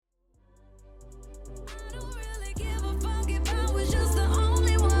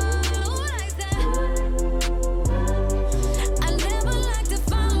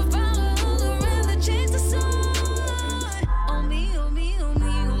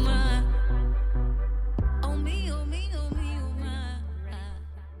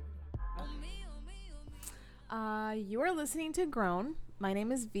You are listening to Grown. My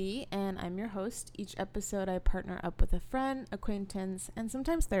name is V, and I'm your host. Each episode, I partner up with a friend, acquaintance, and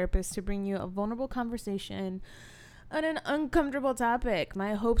sometimes therapist to bring you a vulnerable conversation on an uncomfortable topic.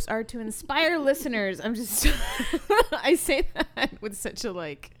 My hopes are to inspire listeners. I'm just, I say that with such a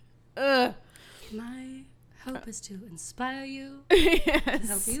My hope is to inspire you, yes. to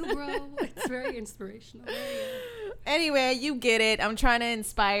help you grow. It's very inspirational. Anyway, you get it. I'm trying to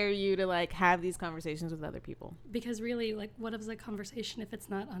inspire you to have these conversations with other people. Because really, what is a conversation if it's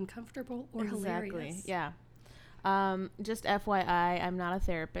not uncomfortable or hilarious? Yeah. Just FYI, I'm not a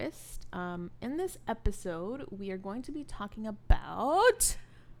therapist. In this episode, we are going to be talking about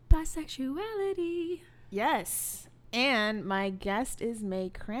bisexuality. Yes. And my guest is Mae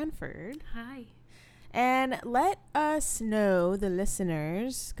Cranford. Hi. And let us know, the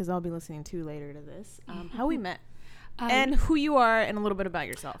listeners, because I'll be listening to later to this, how we met. And who you are and a little bit about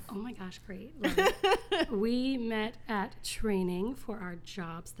yourself. Oh my gosh, great. Love it. We met at training for our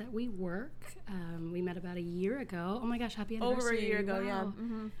jobs that we work. We met about a year ago. Oh my gosh, happy anniversary. Over a year ago, wow. Yeah.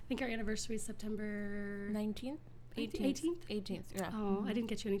 Mm-hmm. I think our anniversary is September 19th? 18th, yeah. Oh, I didn't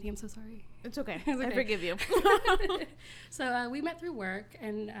get you anything. I'm so sorry. It's okay. It's okay. I forgive you. So we met through work,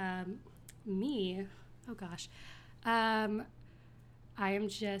 and me, oh gosh, I am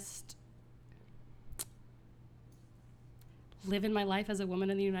just living my life as a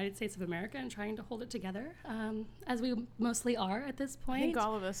woman in the United States of America and trying to hold it together, as we mostly are at this point. I think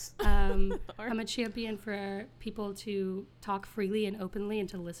all of us I'm a champion for people to talk freely and openly and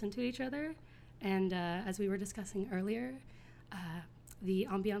to listen to each other. And as we were discussing earlier, the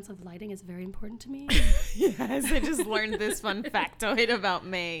ambiance of lighting is very important to me. Yes, I just learned this fun factoid about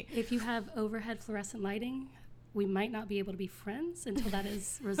Mae. If you have overhead fluorescent lighting, we might not be able to be friends until that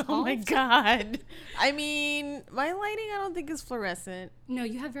is resolved. Oh my God. I mean, my lighting I don't think is fluorescent. No,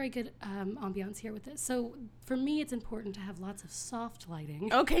 you have very good ambiance here with this. So for me, it's important to have lots of soft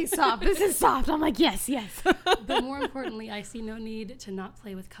lighting. Okay, soft. This is soft. I'm like, yes. But more importantly, I see no need to not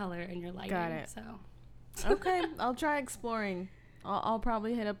play with color in your lighting. Got it. So. Okay, I'll try exploring. I'll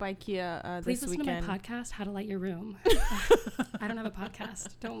probably hit up IKEA Please this listen weekend. to my podcast, How to Light Your Room. I don't have a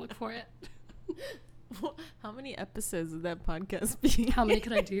podcast. Don't look for it. How many episodes would that podcast be? How many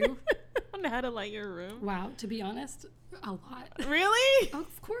could I do? On how to light your room. Wow, to be honest, a lot. Really? Oh,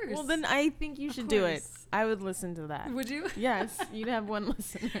 of course. Well, then I think you should do it. I would listen to that. Would you? Yes, you'd have one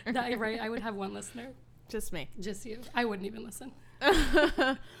listener. Right, I would have one listener. Just me. Just you. I wouldn't even listen.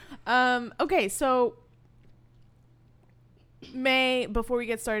 Okay, so Mae, before we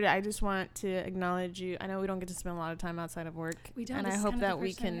get started, I just want to acknowledge you. I know we don't get to spend a lot of time outside of work. We don't. And I hope that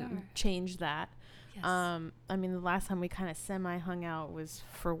we can change that. Yes. I mean, the last time we kind of hung out was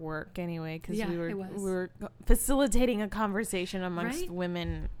for work anyway, because we were facilitating a conversation amongst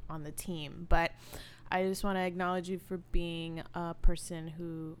women on the team. But I just want to acknowledge you for being a person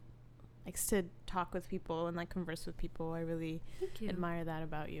who likes to talk with people and converse with people. I really admire that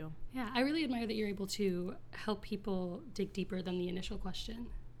about you. Yeah, I really admire that you're able to help people dig deeper than the initial question.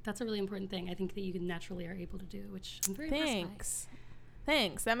 That's a really important thing. I think that you naturally are able to do, which I'm very impressed by.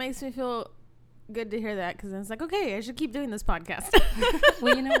 Thanks. That makes me feel good to hear that, because it's like, okay, I should keep doing this podcast.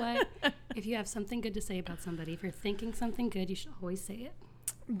 Well, you know what? If you have something good to say about somebody, if you're thinking something good, you should always say it.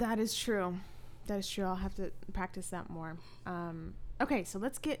 That is true. I'll have to practice that more. Okay, so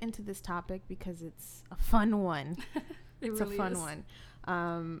let's get into this topic because it's a fun one. It's really a fun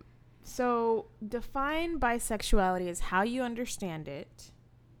one. So define bisexuality as how you understand it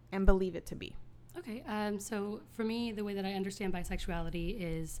and believe it to be. Okay, so for me, the way that I understand bisexuality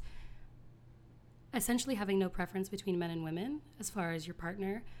is essentially having no preference between men and women as far as your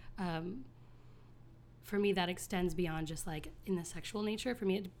partner. For me, that extends beyond just in the sexual nature. For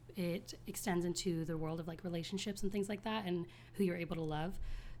me, it extends into the world of relationships and things like that, and who you're able to love.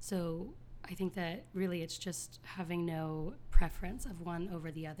 So I think that really it's just having no preference of one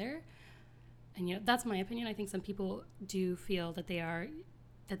over the other. And that's my opinion. I think some people do feel that they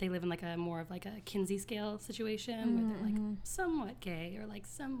live in a more of a Kinsey scale situation, where they're somewhat gay or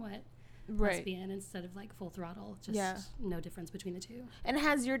somewhat lesbian instead of full throttle. Just no difference between the two. And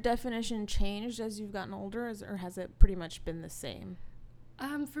has your definition changed as you've gotten older, or has it pretty much been the same?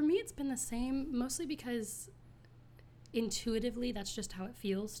 For me, it's been the same, mostly because intuitively that's just how it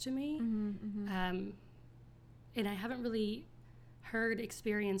feels to me. And I haven't really heard,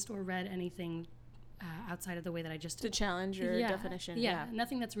 experienced, or read anything outside of the way that I just to challenge your definition. Yeah,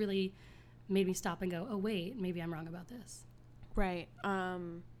 nothing that's really made me stop and go, oh wait, maybe I'm wrong about this. Right.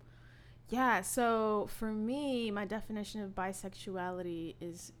 Yeah, so for me, my definition of bisexuality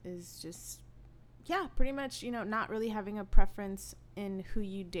is just, pretty much, not really having a preference in who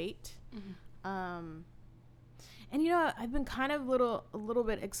you date. And, I've been kind of a little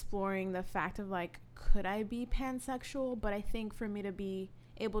bit exploring the fact of, like, could I be pansexual? But I think for me to be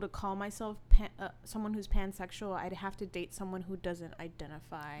able to call myself someone who's pansexual, I'd have to date someone who doesn't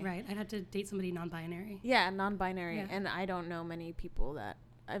identify. Right. I'd have to date somebody non-binary. Yeah, non-binary. Yeah. And I don't know many people that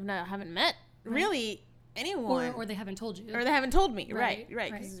haven't met really anyone. Or they haven't told you. Or they haven't told me. Right.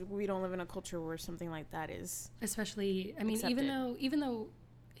 Because we don't live in a culture where something like that is especially, I mean, accepted. even though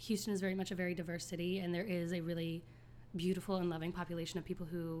Houston is very much a very diverse city, and there is a really beautiful and loving population of people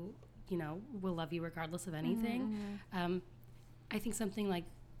who, will love you regardless of anything. Mm-hmm. I think something like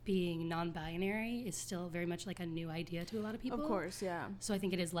being non-binary is still very much like a new idea to a lot of people. Of course, yeah. So I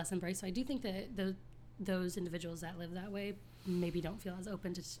think it is less embraced. So I do think that those individuals that live that way maybe don't feel as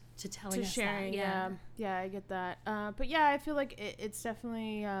open to telling us sharing, that. Yeah, I get that. But yeah, I feel like it's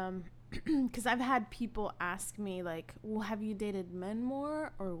definitely because I've had people ask me, like, well, have you dated men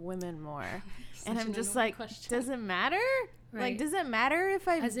more or women more? And I'm just like, does it matter? Right. Like, does it matter if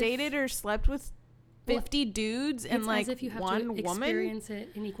I've dated or slept with 50 dudes and like as if you have one to woman? Experience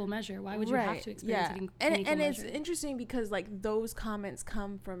it in equal measure. Why would you have to experience it in equal measure? It's interesting because like those comments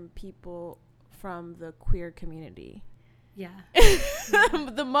come from people from the queer community. Yeah.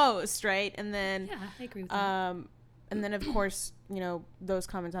 The most, right? And then I agree with that. And then of course, those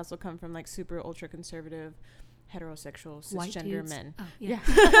comments also come from like super ultra conservative heterosexual cisgender men. Oh, yeah.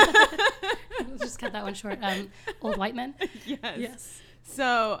 We'll just cut that one short. Old white men. Yes.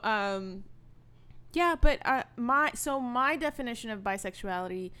 So yeah, but my definition of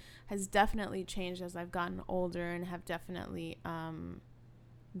bisexuality has definitely changed as I've gotten older and have definitely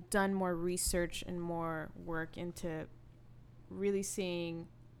done more research and more work into really seeing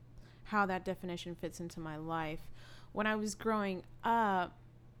how that definition fits into my life. When I was growing up,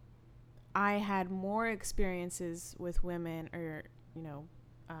 I had more experiences with women or,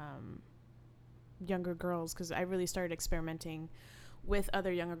 younger girls because I really started experimenting with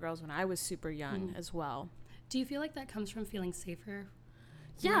other younger girls when I was super young as well. Do you feel like that comes from feeling safer?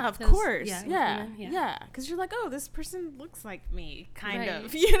 Yeah, of course. Yeah. Because you're like, oh, this person looks like me, kind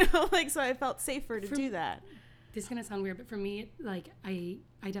of. Like, so I felt safer to do that. This is going to sound weird, but for me, like, I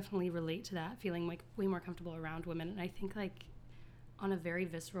definitely relate to that, feeling like way more comfortable around women. And I think, like, on a very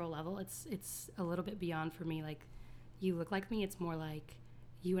visceral level, it's a little bit beyond for me. Like, you look like me. It's more like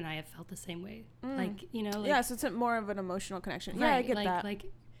you and I have felt the same way. Like, like, so it's more of an emotional connection. Right, yeah, I get that.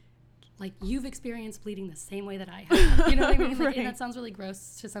 Like you've experienced bleeding the same way that I have. You know what I mean? Like, right. And that sounds really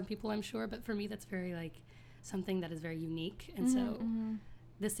gross to some people, I'm sure, but for me, that's very like something that is very unique. And so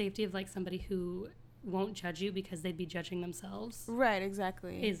the safety of like somebody who won't judge you because they'd be judging themselves. Right,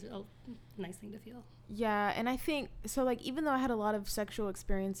 exactly. Is a nice thing to feel. Yeah, and I think, so like even though I had a lot of sexual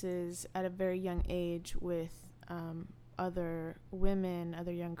experiences at a very young age with other women,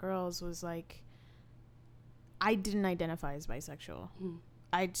 other young girls, was like, I didn't identify as bisexual.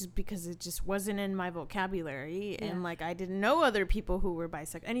 Because it just wasn't in my vocabulary, and like I didn't know other people who were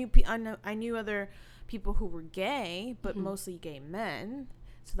bisexual. I knew other people who were gay, but mostly gay men.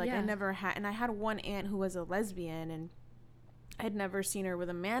 So like I never had, and I had one aunt who was a lesbian, and I'd never seen her with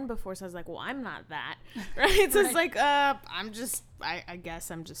a man before. So I was like, well, I'm not that, right? So it's like, I'm just, I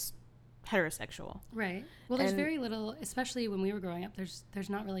guess I'm just heterosexual. Right. Well, there's very little, especially when we were growing up, there's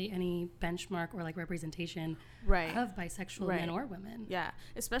not really any benchmark or like representation of bisexual men or women. Yeah.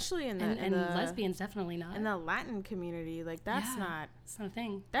 Especially in the and lesbians definitely not. In the Latin community, like it's not a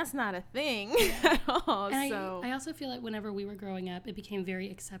thing. That's not a thing at all. And so I also feel like whenever we were growing up, it became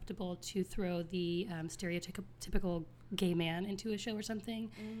very acceptable to throw the stereotypical gay man into a show or something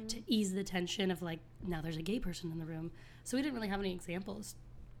to ease the tension of like, now there's a gay person in the room. So we didn't really have any examples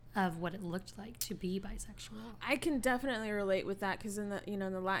of what it looked like to be bisexual. I can definitely relate with that because in the in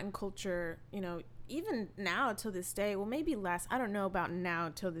the Latin culture, even now till this day, well, maybe I don't know about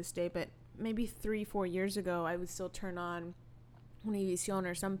now till this day, but maybe 3-4 years ago, I would still turn on Univision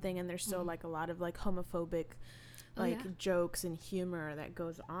or something, and there's still like a lot of like homophobic jokes and humor that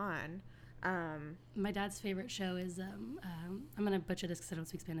goes on. My dad's favorite show is I'm gonna butcher this because I don't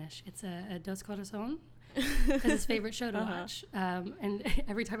speak Spanish. It's a Dos Corazon. That's his favorite show to watch. And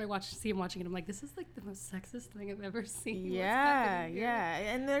every time I see him watching it, I'm like, this is like the most sexist thing I've ever seen. Yeah.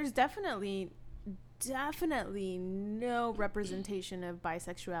 And there's definitely no representation of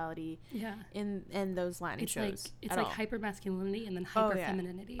bisexuality in those Latin shows. It's like hyper masculinity and then hyper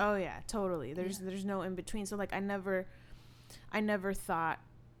femininity. Oh yeah, totally. There's no in between. So like I never thought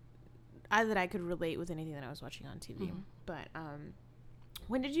that I could relate with anything that I was watching on TV. But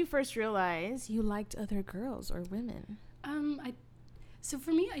when did you first realize you liked other girls or women? So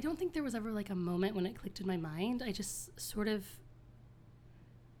for me, I don't think there was ever like a moment when it clicked in my mind. I just sort of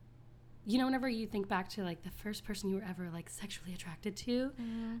you know, whenever you think back to like the first person you were ever like sexually attracted to,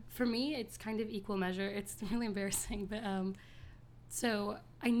 for me, it's kind of equal measure. It's really embarrassing, but so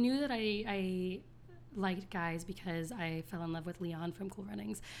I knew that I liked guys because I fell in love with Leon from Cool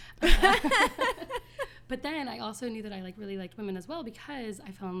Runnings. But then I also knew that I like really liked women as well because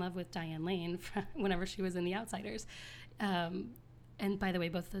I fell in love with Diane Lane whenever she was in The Outsiders. And by the way,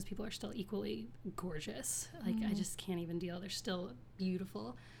 both of those people are still equally gorgeous. Like I just can't even deal. They're still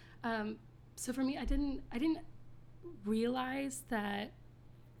beautiful. So for me, I didn't realize that.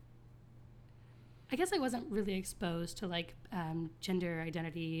 I guess I wasn't really exposed to like gender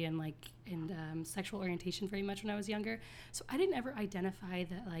identity and sexual orientation very much when I was younger. So I didn't ever identify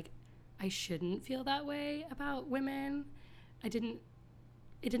that like I shouldn't feel that way about women. It didn't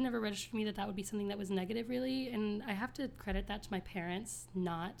ever register to me that would be something that was negative, really. And I have to credit that to my parents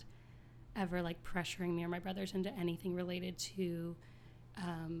not ever like pressuring me or my brothers into anything related to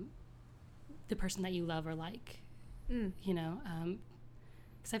the person that you love or like, you know,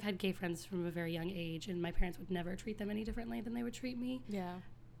 because I've had gay friends from a very young age, and my parents would never treat them any differently than they would treat me. Yeah.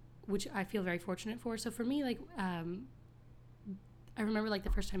 Which I feel very fortunate for. So for me, like, I remember like the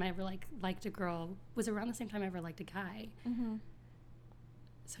first time I ever like liked a girl was around the same time I ever liked a guy.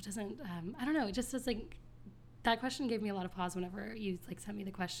 So it doesn't, I don't know. It just is like, that question gave me a lot of pause whenever you like sent me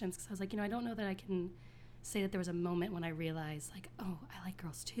the questions. Cause I was like, you know, I don't know that I can say that there was a moment when I realized like, oh, I like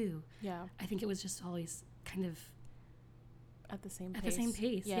girls too. Yeah. I think it was just always kind of at the same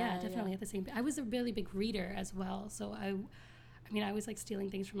pace. Yeah, definitely at the same pace. I was a really big reader as well. So I mean, I was like stealing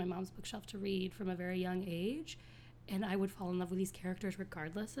things from my mom's bookshelf to read from a very young age. And I would fall in love with these characters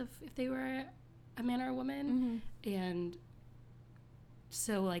regardless of if they were a man or a woman. And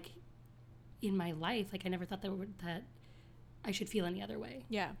so like in my life, like I never thought that I should feel any other way.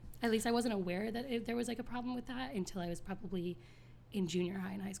 Yeah. At least I wasn't aware that there was like a problem with that until I was probably in junior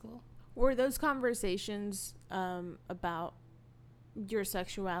high and high school. Were those conversations about your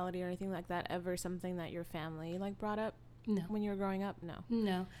sexuality or anything like that ever something that your family like brought up? No. When you were growing up?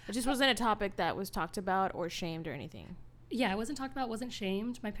 No. It just wasn't a topic that was talked about or shamed or anything. Yeah, it wasn't talked about, wasn't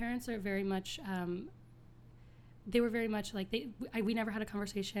shamed. My parents are very much, they were very much like, we never had a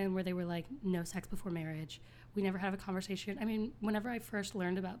conversation where they were like, no sex before marriage. We never had a conversation. I mean, whenever I first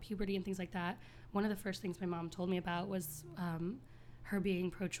learned about puberty and things like that, one of the first things my mom told me about was her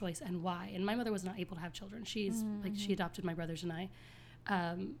being pro-choice and why. And my mother was not able to have children. She's like, she adopted my brothers and I.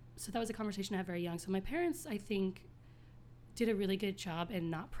 So that was a conversation I had very young. So my parents, I think, did a really good job in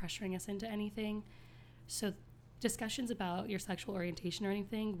not pressuring us into anything. So discussions about your sexual orientation or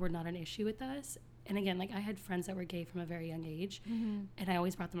anything were not an issue with us. And again, like I had friends that were gay from a very young age, and I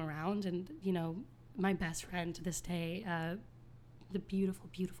always brought them around. And, you know, my best friend to this day, the beautiful,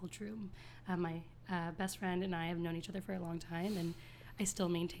 beautiful Drew, my best friend and I have known each other for a long time. And I still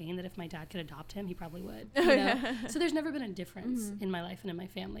maintain that if my dad could adopt him, he probably would. You know? So there's never been a difference in my life and in my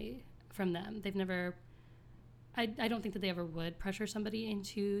family from them. They've never... I don't think that they ever would pressure somebody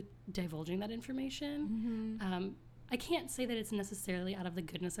into divulging that information. I can't say that it's necessarily out of the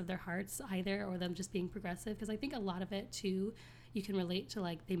goodness of their hearts either, or them just being progressive, because I think a lot of it too, you can relate to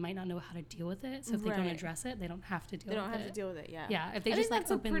like they might not know how to deal with it. So if they don't address it, they don't have to deal with it. They don't have to deal with it, yeah. Yeah, if they just like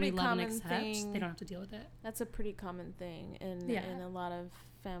openly love and accept, they don't have to deal with it. That's a pretty common thing in a lot of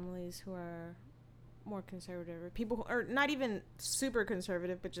families who are more conservative, or people who are not even super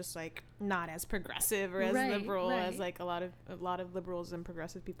conservative but just like not as progressive or as liberal as like a lot of liberals and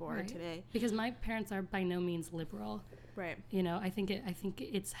progressive people are today. Because my parents are by no means liberal, you know. I think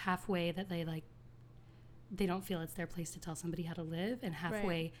it's halfway that they don't feel it's their place to tell somebody how to live, and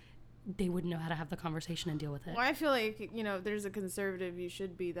halfway they wouldn't know how to have the conversation and deal with it. Well, I feel like, you know, there's a conservative you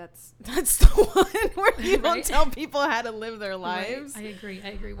should be. That's the one where you don't tell people how to live their lives. I agree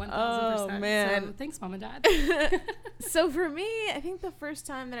 1,000%. Oh, man. So, thanks, Mom and Dad. So for me, I think the first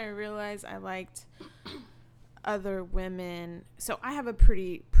time that I realized I liked other women, so I have a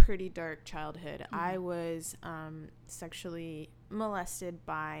pretty dark childhood. I was sexually molested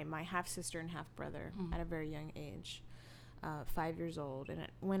by my half-sister and half-brother at a very young age. 5 years old, and it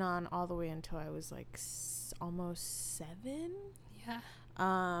went on all the way until I was like almost 7.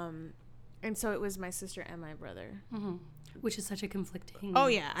 And so it was my sister and my brother, which is such a conflicting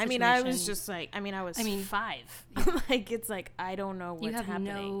situation. I mean, I was just like, I was 5. Like, it's like I don't know what's happening.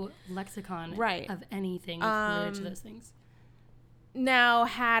 You have no lexicon of anything related to those things. Now,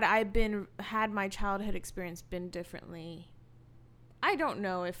 had my childhood experience been differently, I don't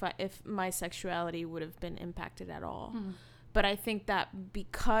know if my sexuality would have been impacted at all. But I think that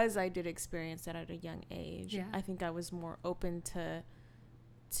because I did experience that at a young age, I think I was more open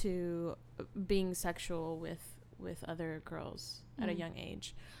to being sexual with other girls at a young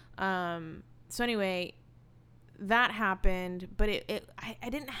age. So anyway, that happened, but I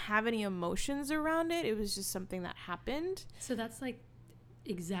didn't have any emotions around it. It was just something that happened. So that's like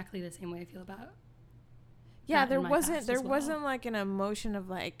exactly the same way I feel about. Yeah, there wasn't like an emotion of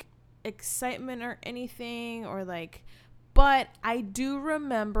like excitement or anything, or like, but I do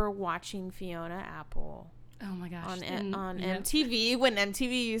remember watching Fiona Apple. Oh my gosh. On MTV, when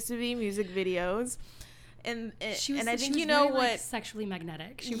MTV used to be music videos. And I think you know what, like, sexually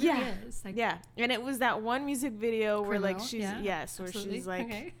magnetic. She really is. Like, yeah. And it was that one music video where like she's where she's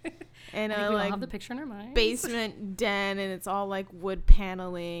like in a like have the picture in her mind. Basement den, and it's all like wood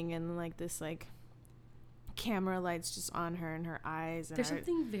paneling and like this like camera lights just on her and her eyes. And there's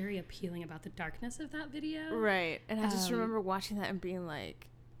something very appealing about the darkness of that video. Right. And I just remember watching that and being like,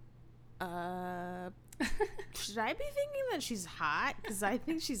 should I be thinking that she's hot? Because I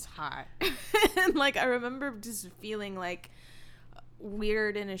think she's hot. And like I remember just feeling like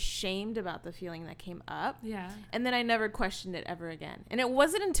weird and ashamed about the feeling that came up. Yeah. And then I never questioned it ever again. And it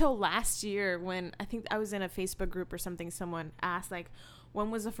wasn't until last year when I think I was in a Facebook group or something, someone asked like,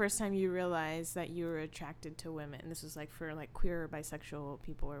 when was the first time you realized that you were attracted to women? And this was like for like queer or bisexual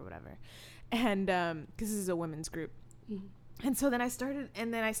people or whatever. And because this is a women's group. Mm-hmm. And so then I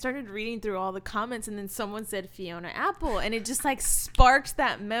started reading through all the comments, and then someone said Fiona Apple, and it just like sparked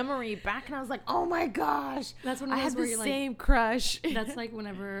that memory back, and I was like, oh my gosh, that's when I had the same crush. That's like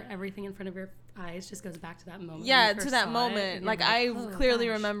whenever everything in front of your eyes just goes back to that moment. Yeah, to that moment. Like I clearly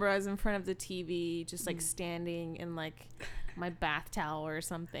remember I was in front of the TV, just like standing in like my bath towel or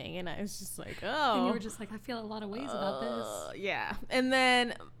something, and I was just like, oh. And you were just like, I feel a lot of ways about this. Yeah. And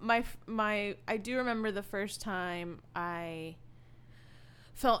then I do remember the first time I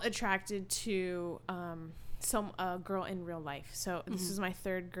felt attracted to a girl in real life. So this was my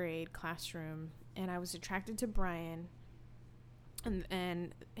 3rd grade classroom, and I was attracted to Brian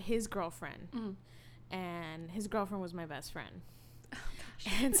and his girlfriend. And his girlfriend was my best friend.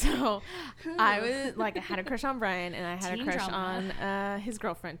 And so I had a crush on Brian, and I had a crush on his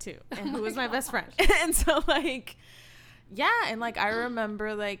girlfriend too, and who was my best friend. And so like, yeah. And like, I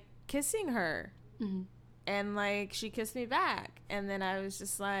remember like kissing her, and like she kissed me back, and then I was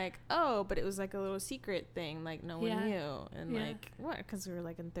just like, oh, but it was like a little secret thing, like no one knew. And like, what? Because we were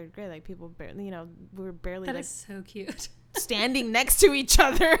like in 3rd grade, like people barely, we were barely that like, is so cute. Standing next to each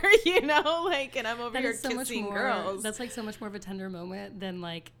other, like, and I'm over here kissing girls. That's like so much more of a tender moment than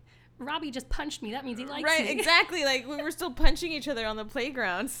like, Robbie just punched me, that means he likes me. Right, exactly. Like we were still punching each other on the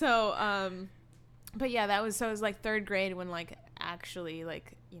playground. So but yeah, it was like 3rd grade when like actually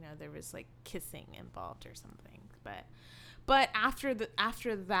like, there was like kissing involved or something. But after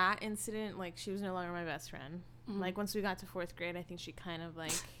that incident, like she was no longer my best friend. Like once we got to 4th grade, I think she kind of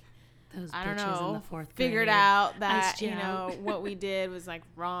like those I don't bitches know, in the 4th grade figured out that what we did was like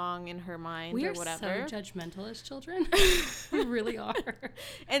wrong in her mind or whatever. We are so judgmental as children. We really are.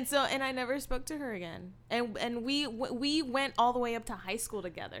 And I never spoke to her again. And we went all the way up to high school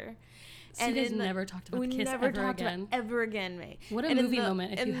together. So and you guys never talked about the kiss ever again, Mae. What a movie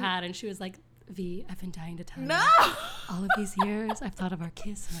moment if you had, and she was like, V, I've been dying to tell you. All of these years, I've thought of our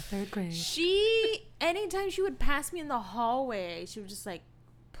kiss in the 3rd grade. Anytime she would pass me in the hallway, she would just like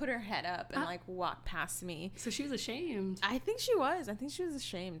put her head up and like walk past me. So she was ashamed. I think she was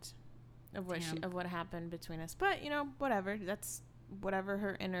ashamed of what happened between us. But whatever. That's whatever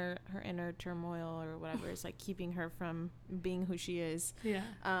her inner turmoil or whatever is like keeping her from being who she is. Yeah.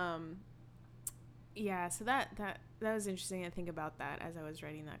 Yeah. So that was interesting to think about that as I was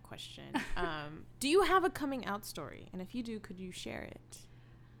writing that question. Do you have a coming out story? And if you do, could you share it?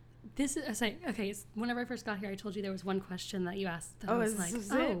 This is okay. Whenever I first got here, I told you there was one question that you asked that I was like,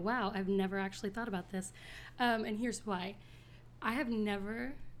 "Oh, wow, I've never actually thought about this." And here's why: I have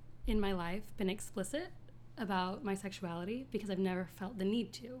never, in my life, been explicit about my sexuality because I've never felt the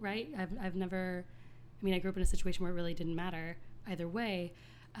need to. Right? I've never. I mean, I grew up in a situation where it really didn't matter either way.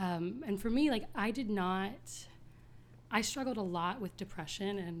 And for me, like, I struggled a lot with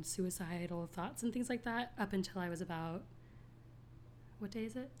depression and suicidal thoughts and things like that up until I was about. What day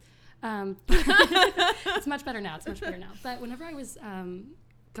is it? It's much better now. But whenever I was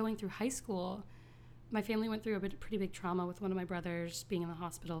going through high school, my family went through a pretty big trauma with one of my brothers being in the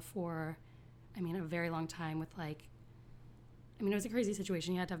hospital for, a very long time with like, it was a crazy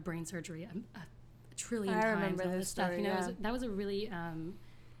situation. You had to have brain surgery a trillion times. I remember this stuff. That was a really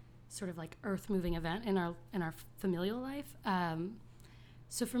sort of like earth-moving event in our familial life.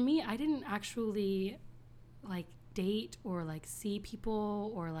 So for me, I didn't actually like date or like see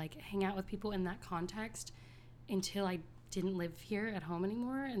people or like hang out with people in that context until I didn't live here at home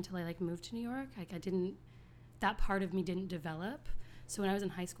anymore, until I like moved to New York. Like I didn't that part of me didn't develop. So when I was in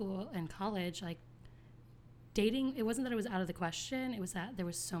high school and college, like, dating, it wasn't that it was out of the question. It was that there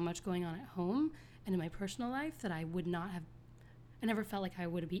was so much going on at home and in my personal life that I never felt like I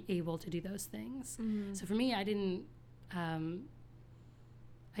would be able to do those things. Mm-hmm. So for me, I didn't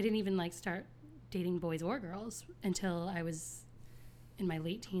even like start dating boys or girls until I was in my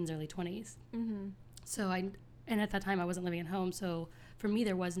late teens, early 20s. Mm-hmm. And at that time I wasn't living at home. So for me,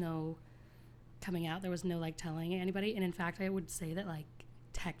 there was no coming out. There was no like telling anybody. And in fact, I would say that like,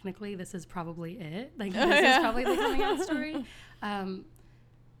 technically this is probably it. Like this is probably the coming out story.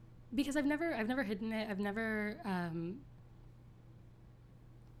 Because I've never hidden it. I've never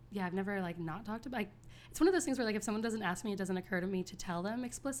like not talked about. It's one of those things where like if someone doesn't ask me, it doesn't occur to me to tell them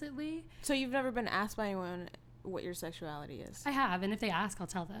explicitly. So you've never been asked by anyone what your sexuality is? I have, and if they ask, I'll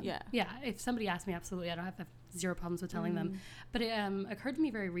tell them. Yeah. If somebody asks me, absolutely, I don't have zero problems with telling them. But it occurred to me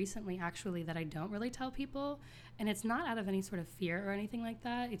very recently, actually, that I don't really tell people, and it's not out of any sort of fear or anything like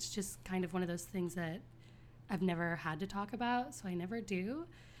that. It's just kind of one of those things that I've never had to talk about, so I never do.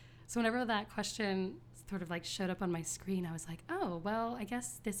 So whenever that question sort of like showed up on my screen, I was like, oh, well, I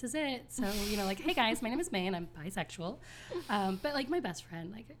guess this is it. So, like, hey guys, my name is Mae and I'm bisexual. But like my best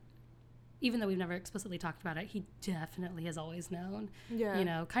friend, like, even though we've never explicitly talked about it, he definitely has always known.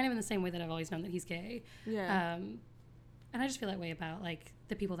 Yeah. Kind of in the same way that I've always known that he's gay. Yeah. And I just feel that way about like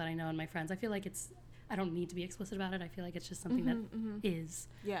the people that I know and my friends. I feel like I don't need to be explicit about it. I feel like it's just something that is.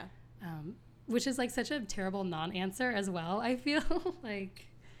 Yeah. Which is like such a terrible non-answer as well, I feel. Like.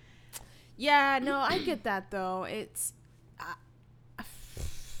 Yeah, no, I get that though. It's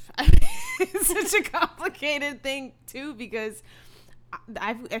such a complicated thing too, because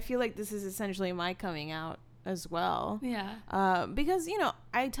I feel like this is essentially my coming out as well. Yeah. Because,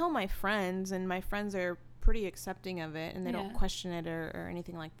 I tell my friends, and my friends are pretty accepting of it, and they don't question it or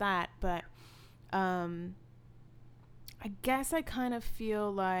anything like that. But I guess I kind of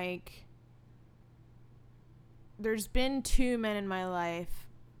feel like there's been 2 men in my life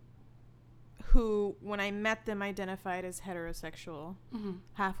who, when I met them, identified as heterosexual. Mm-hmm.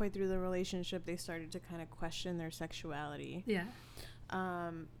 Halfway through the relationship, they started to kind of question their sexuality. Yeah.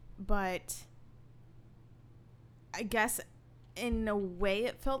 But I guess in a way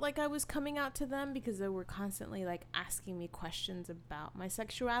it felt like I was coming out to them because they were constantly like asking me questions about my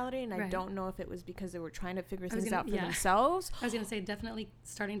sexuality, and I don't know if it was because they were trying to figure things out for themselves. I was going to say definitely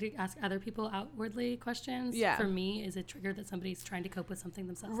starting to ask other people outwardly questions. Yeah. For me is a trigger that somebody's trying to cope with something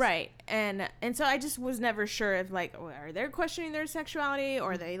themselves. Right. And so I just was never sure if like, are they questioning their sexuality,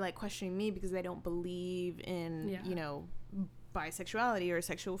 or are they like questioning me because they don't believe in, bisexuality or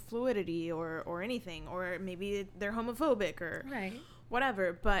sexual fluidity or anything, or maybe they're homophobic or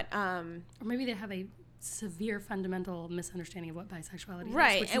whatever, but or maybe they have a severe fundamental misunderstanding of what bisexuality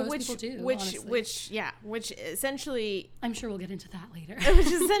is, which most people do, which essentially, I'm sure we'll get into that later, which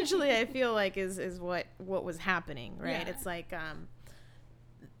essentially I feel like is what was happening, right? It's like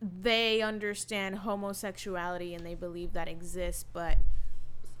they understand homosexuality and they believe that exists, but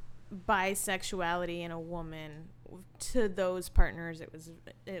bisexuality in a woman, to those partners, it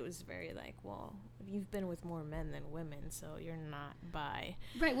was very like, well, you've been with more men than women, so you're not bi.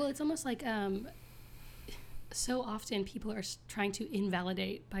 Right. Well, it's almost like so often people are trying to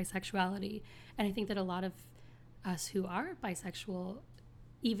invalidate bisexuality, and I think that a lot of us who are bisexual,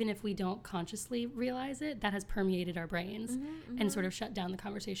 even if we don't consciously realize it, that has permeated our brains and sort of shut down the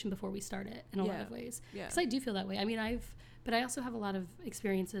conversation before we start it in a lot of ways. Yeah. Because I do feel that way. I mean, but I also have a lot of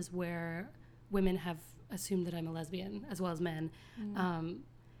experiences where women have assumed that I'm a lesbian as well as men,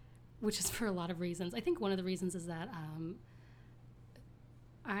 which is for a lot of reasons. I think one of the reasons is that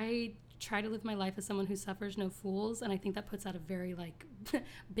I try to live my life as someone who suffers no fools, and I think that puts out a very like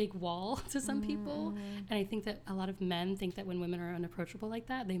big wall to some people, and I think that a lot of men think that when women are unapproachable like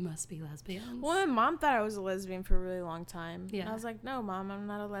that, they must be lesbians. Well, my mom thought I was a lesbian for a really long time. Yeah. I was like, no, Mom, I'm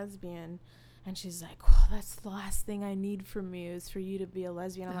not a lesbian. And she's like, well, that's the last thing I need from you is for you to be a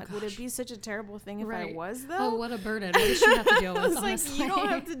lesbian. I'm like, would it be such a terrible thing if I was, though? Oh, what a burden. What does she have to deal with? I was like, you don't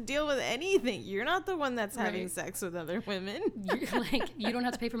have to deal with anything. You're not the one that's having sex with other women. You're like, you don't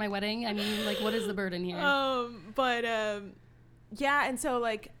have to pay for my wedding. I mean, like, what is the burden here? Yeah, and so,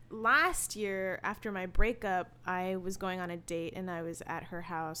 like, last year, after my breakup, I was going on a date, and I was at her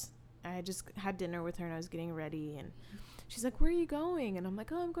house. I had just had dinner with her, and I was getting ready, and she's like, where are you going? And I'm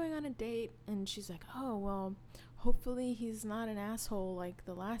like, oh, I'm going on a date. And she's like, oh, well, hopefully he's not an asshole like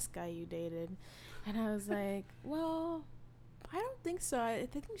the last guy you dated. And I was like, well, I don't think so. I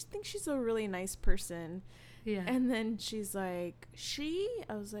think she's a really nice person. Yeah. And then she's like,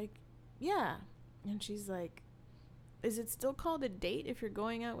 I was like, yeah. And she's like, is it still called a date if you're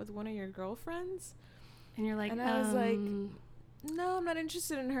going out with one of your girlfriends? And you're like, and I was like, no, I'm not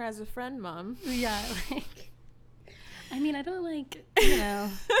interested in her as a friend, Mom. Yeah, like, I mean, I don't like,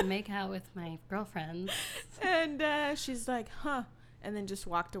 make out with my girlfriends. And she's like, huh. And then just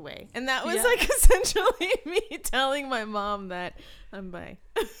walked away. And that was like essentially me telling my mom that I'm bi.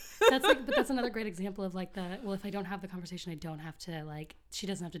 But that's another great example of like if I don't have the conversation, I don't have to, like, she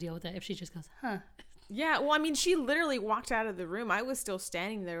doesn't have to deal with it if she just goes, huh. Yeah, well, I mean, she literally walked out of the room. I was still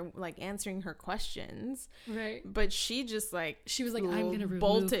standing there, like, answering her questions. Right. But she just, like... She was like, I'm going to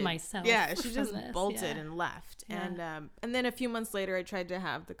remove myself. Yeah, she just bolted and left. Yeah. And then a few months later, I tried to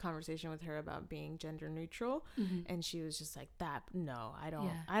have the conversation with her about being gender neutral. Mm-hmm. And she was just like, no, I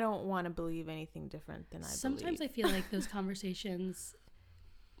don't want to believe anything different than I believe. Sometimes I feel like those conversations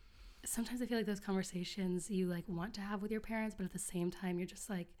you, like, want to have with your parents, but at the same time, you're just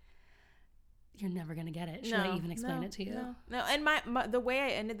like, you're never going to get it. Should I even explain it to you? No. And the way I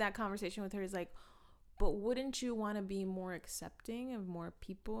ended that conversation with her is like, but wouldn't you want to be more accepting of more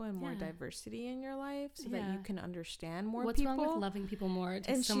people and more diversity in your life so that you can understand more people? What's wrong with loving people more? It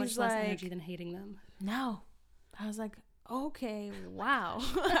takes so much less energy than hating them. No. I was like, okay, wow.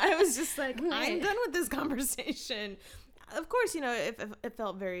 I was just like, I'm done with this conversation. Of course, it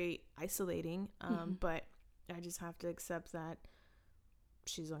felt very isolating, but I just have to accept that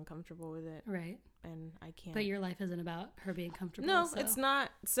she's uncomfortable with it. Right. And I can't. But your life isn't about her being comfortable. No, it's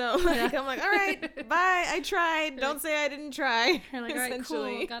not. So like, I'm like, all right, bye. I tried. Don't say I didn't try. You're like, all right,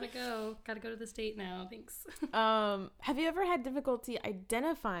 cool. Gotta go to the state now. Thanks. Have you ever had difficulty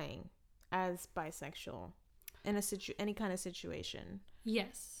identifying as bisexual in any kind of situation?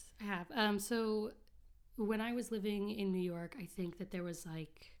 Yes, I have. So when I was living in New York, I think that there was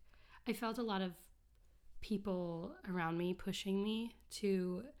like, I felt a lot of people around me pushing me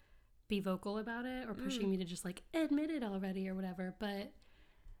to be vocal about it or pushing me to just like admit it already or whatever. But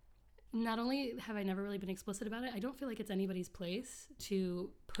not only have I never really been explicit about it, I don't feel like it's anybody's place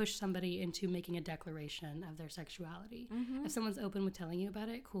to push somebody into making a declaration of their sexuality. Mm-hmm. If someone's open with telling you about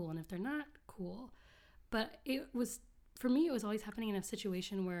it, cool. And if they're not, cool. But for me, it was always happening in a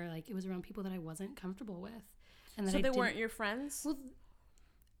situation where like it was around people that I wasn't comfortable with. And that so they weren't your friends? Well,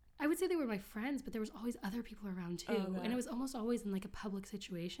 I would say they were my friends, but there was always other people around too. Oh, and it was almost always in like a public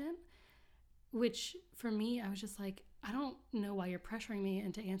situation, which for me, I was just like, I don't know why you're pressuring me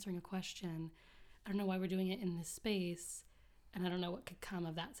into answering a question. I don't know why we're doing it in this space. And I don't know what could come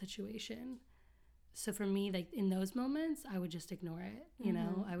of that situation. So for me, like in those moments, I would just ignore it. You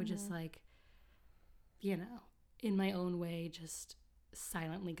know, I would just like, in my own way, just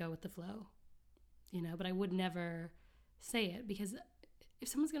silently go with the flow, but I would never say it because if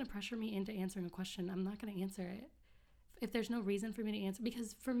someone's going to pressure me into answering a question, I'm not going to answer it. If there's no reason for me to answer,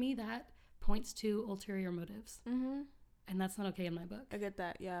 because for me, that points to ulterior motives. Mm-hmm. And that's not okay in my book. I get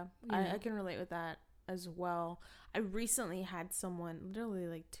that, yeah. I can relate with that as well. I recently had someone, literally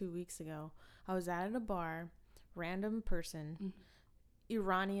like 2 weeks ago, I was at a bar, random person,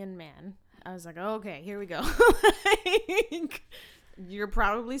 Iranian man. I was like, oh, okay, here we go. Like, you're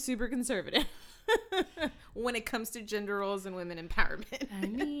probably super conservative. When it comes to gender roles and women empowerment. I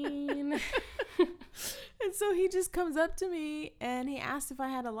mean. And so he just comes up to me and he asked if I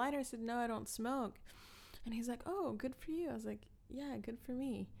had a lighter. I said, no, I don't smoke. And he's like, oh, good for you. I was like, yeah, good for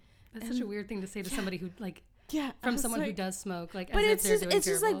me. That's such a weird thing to say to somebody who from someone who does smoke. Like, but it's just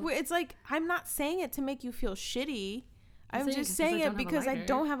like, it's like, I'm not saying it to make you feel shitty. I'm just saying it because I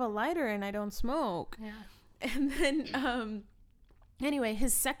don't have a lighter and I don't smoke. Yeah. And then, anyway,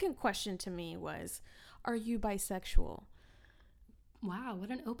 his second question to me was, are you bisexual? Wow, what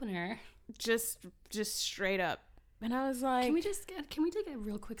an opener. Just straight up. And I was like, can we take a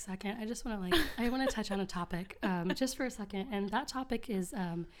real quick second? I just want to touch on a topic just for a second. And that topic is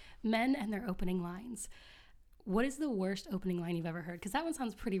men and their opening lines. What is the worst opening line you've ever heard? Because that one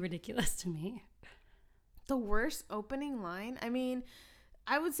sounds pretty ridiculous to me. The worst opening line? I mean,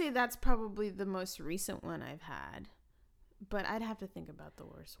 I would say that's probably the most recent one I've had. But I'd have to think about the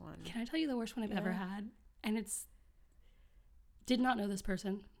worst one. Can I tell you the worst one I've ever had? And did not know this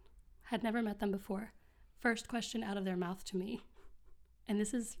person. Had never met them before. First question out of their mouth to me. And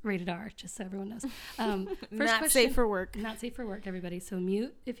this is rated R, just so everyone knows. Not safe for work. Not safe for work, everybody. So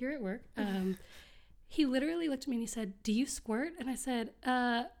mute if you're at work. He literally looked at me and he said, do you squirt? And I said,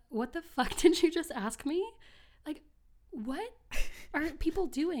 what the fuck did you just ask me? Like, what are people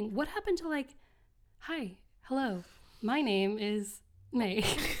doing? What happened to like, hi, hello, my name is Mae.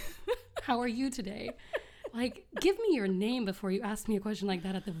 How are you today? Like, give me your name before you ask me a question like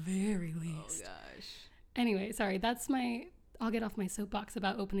that at the very least. Oh, gosh. Anyway, sorry, I'll get off my soapbox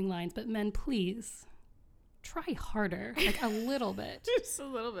about opening lines, but men, please try harder, like a little bit. Just a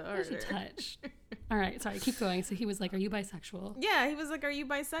little bit harder. Just a touch. All right, sorry, keep going. So he was like, are you bisexual? Yeah, he was like, are you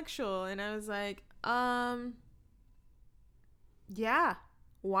bisexual? And I was like, yeah.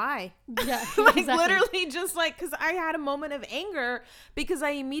 Why? Yeah, like exactly. Literally just like, because I had a moment of anger because I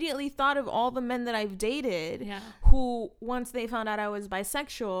immediately thought of all the men that I've dated who, once they found out I was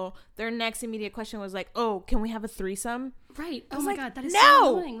bisexual, their next immediate question was like, oh, can we have a threesome? Right. Oh my God, that is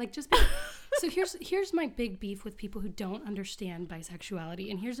so annoying. Like, just so here's my big beef with people who don't understand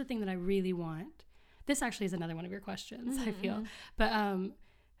bisexuality. And here's the thing that I really want. This actually is another one of your questions, I feel. But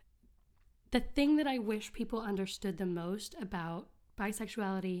the thing that I wish people understood the most about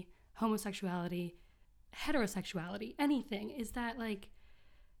bisexuality, homosexuality, heterosexuality, anything, is that like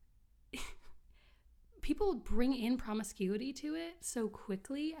people bring in promiscuity to it so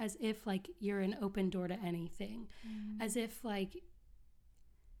quickly, as if like you're an open door to anything, as if like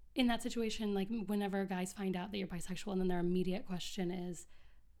in that situation, like whenever guys find out that you're bisexual and then their immediate question is,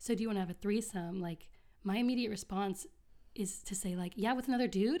 so do you want to have a threesome? Like my immediate response is to say like, yeah, with another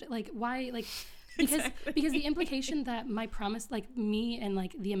dude. Like why? Like because the implication that my promise, like me and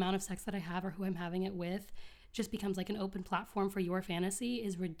like the amount of sex that I have or who I'm having it with, just becomes like an open platform for your fantasy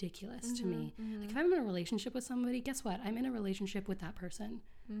is ridiculous to me. Like if I'm in a relationship with somebody, guess what? I'm in a relationship with that person.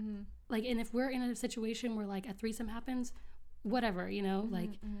 Like, and if we're in a situation where like a threesome happens, whatever, you know, like,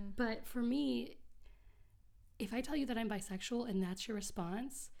 but for me, if I tell you that I'm bisexual and that's your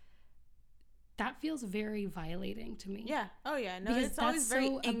response, that feels very violating to me. Yeah. Oh yeah. No, because it's always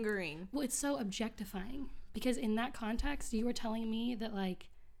very angering. Well, it's so objectifying because in that context, you were telling me that like,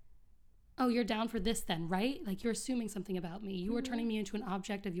 oh, you're down for this then, right? Like you're assuming something about me. You were turning me into an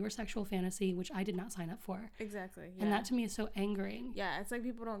object of your sexual fantasy, which I did not sign up for. Exactly. Yeah. And that to me is so angering. Yeah. It's like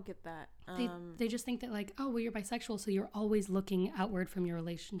people don't get that. They just think that like, oh, well, you're bisexual, so you're always looking outward from your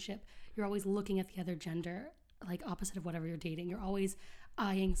relationship. You're always looking at the other gender, like opposite of whatever you're dating. You're always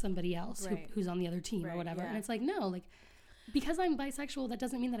eyeing somebody else who's on the other team or whatever. Yeah. And it's like, no, like because I'm bisexual, that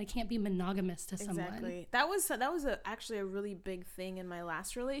doesn't mean that I can't be monogamous to someone. Exactly. That was actually a really big thing in my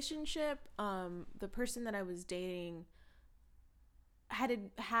last relationship. The person that I was dating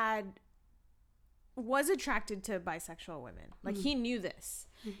was attracted to bisexual women. Like he knew this,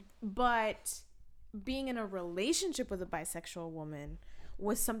 but being in a relationship with a bisexual woman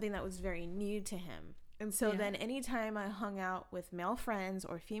was something that was very new to him. And so then anytime I hung out with male friends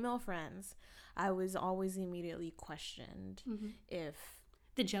or female friends, I was always immediately questioned if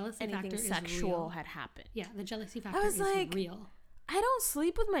the jealousy anything factor sexual is real. had happened. Yeah, the jealousy factor is like, real. I don't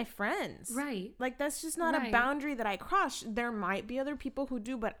sleep with my friends. Right. Like that's just not a boundary that I cross. There might be other people who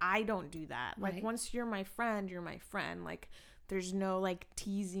do, but I don't do that. Like once you're my friend, you're my friend. Like there's no like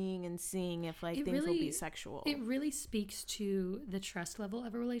teasing and seeing if like things will be sexual. It really speaks to the trust level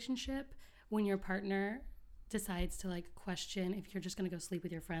of a relationship when your partner decides to like question if you're just going to go sleep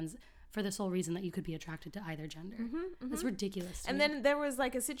with your friends for the sole reason that you could be attracted to either gender. It's ridiculous to me. Then there was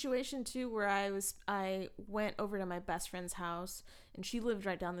like a situation too where I went over to my best friend's house and she lived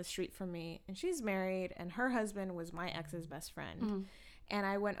right down the street from me and she's married and her husband was my ex's best friend. And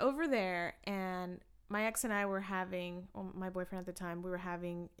I went over there and my ex and I were having, my boyfriend at the time, we were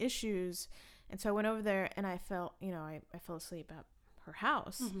having issues. And so I went over there and I fell asleep at her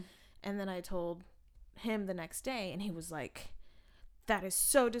house. And then I told him the next day and he was like, that is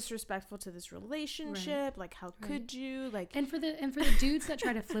so disrespectful to this relationship. Like how could you like, and for the dudes that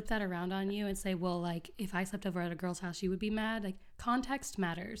try to flip that around on you and say, well, like if I slept over at a girl's house, you would be mad. Like context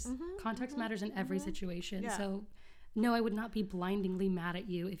matters. Context matters in every situation. So no, I would not be blindingly mad at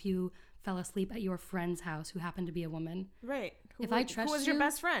you if you fell asleep at your friend's house who happened to be a woman. Right. Who was your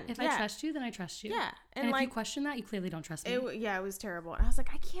best friend? If I trust you, then I trust you. Yeah. And like, if you question that, you clearly don't trust me. It was terrible. And I was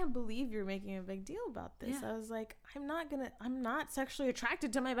like, I can't believe you're making a big deal about this. I was like, I'm not sexually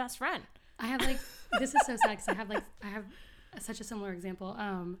attracted to my best friend. I have like, this is so sad because I have such a similar example.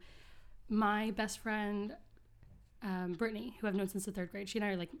 My best friend, Brittany, who I've known since the 3rd grade, she and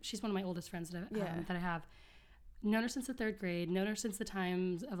I are like, she's one of my oldest friends that I have. Known her since the 3rd grade, known her since the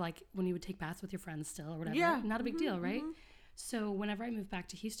times of like when you would take baths with your friends still or whatever. Yeah. Not a big deal, right? So whenever I moved back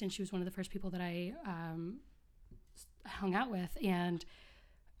to Houston, she was one of the first people that I hung out with. And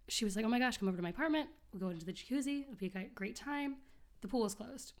she was like, oh my gosh, come over to my apartment. We'll go into the jacuzzi. It'll be a great time. The pool was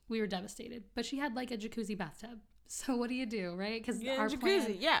closed. We were devastated. But she had like a jacuzzi bathtub. So what do you do, right? Because our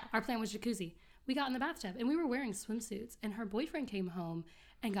plan was jacuzzi. We got in the bathtub and we were wearing swimsuits. And her boyfriend came home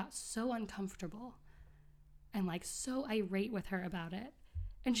and got so uncomfortable and like so irate with her about it.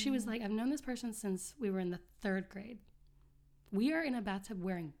 And she was like, I've known this person since we were in the 3rd grade. We are in a bathtub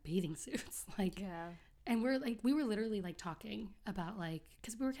wearing bathing suits. And we were literally like talking about like,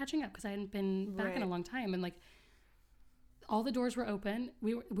 because we were catching up because I hadn't been back in a long time. And like all the doors were open.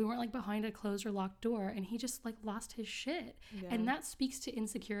 We weren't like behind a closed or locked door, and he just like lost his shit. Yeah. And that speaks to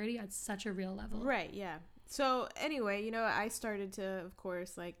insecurity at such a real level. Right. Yeah. So anyway, you know, I started to, of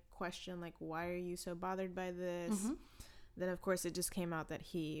course, like question, like, why are you so bothered by this? Mm-hmm. Then, of course, it just came out that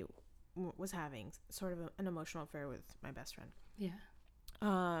he was having sort of an emotional affair with my best friend. Yeah.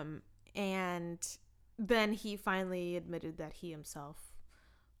 And then he finally admitted that he himself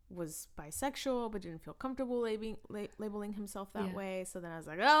was bisexual, but didn't feel comfortable labeling himself that way. So then I was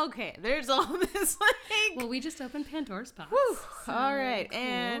like, oh, okay, there's all this. Like, well, we just opened Pandora's box. So all right. Cool.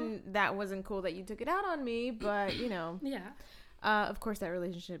 And that wasn't cool that you took it out on me, but, you know. Yeah. Of course, that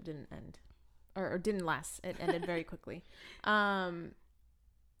relationship didn't end. Or didn't last. It ended very quickly.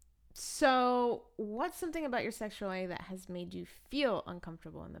 So what's something about your sexuality that has made you feel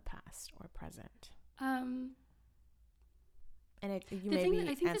uncomfortable in the past or present? And you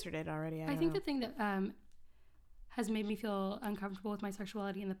maybe answered it already. I think the thing that has made me feel uncomfortable with my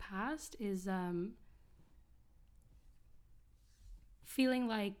sexuality in the past is feeling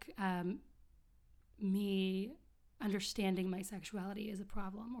like me understanding my sexuality is a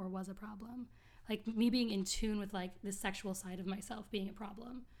problem or was a problem. Like me being in tune with like the sexual side of myself being a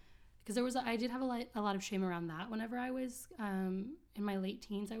problem. Because I did have a lot of shame around that whenever I was in my late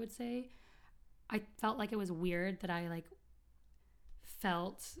teens, I would say. I felt like it was weird that I like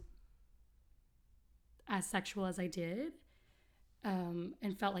felt as sexual as I did,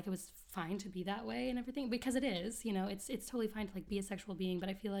 and felt like it was fine to be that way and everything, because it is, you know, it's totally fine to like be a sexual being, but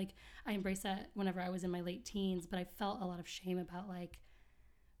I feel like I embraced that whenever I was in my late teens, but I felt a lot of shame about like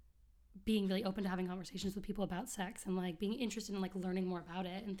being really open to having conversations with people about sex and like being interested in like learning more about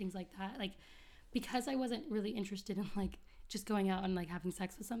it and things like that, like because I wasn't really interested in like just going out and like having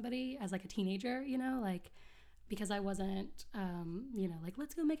sex with somebody as like a teenager, you know, like because I wasn't you know, like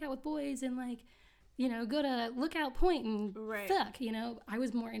let's go make out with boys and like, you know, go to Lookout Point and fuck, you know. I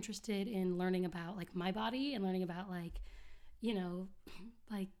was more interested in learning about like my body and learning about like, you know,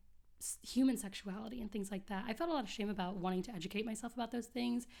 like human sexuality and things like that. I felt a lot of shame about wanting to educate myself about those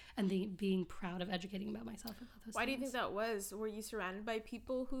things and being proud of educating about myself about those things. Why do you think that was? Were you surrounded by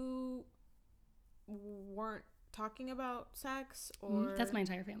people who weren't talking about sex? Or that's my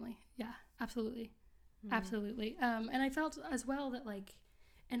entire family. Yeah, absolutely. Absolutely. And I felt as well that like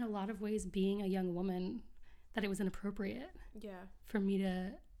in a lot of ways being a young woman that it was inappropriate for me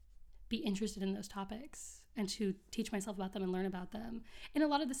to be interested in those topics and to teach myself about them and learn about them in a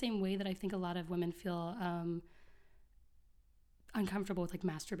lot of the same way that I think a lot of women feel uncomfortable with like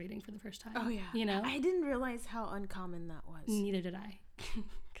masturbating for the first time. Oh yeah. You know? I didn't realize how uncommon that was. Neither did I.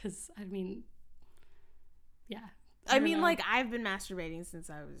 Because I mean, yeah. I mean, know. Like I've been masturbating since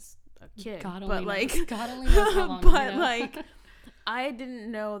I was a kid. God only knows. God only knows how long. But you know? Like I didn't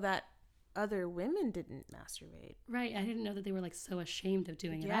know that other women didn't masturbate. Right. I didn't know that they were like so ashamed of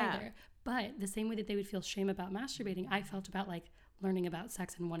doing it either. But the same way that they would feel shame about masturbating, I felt about like learning about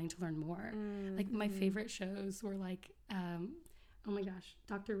sex and wanting to learn more. Like my favorite shows were like, oh my gosh,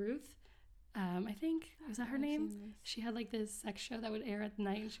 Dr. Ruth. I think, was that her name? She had like this sex show that would air at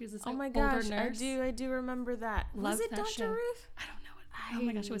night. She was this like, older nurse. I do remember that. Was it Dr. Show. Ruth? I don't know. Oh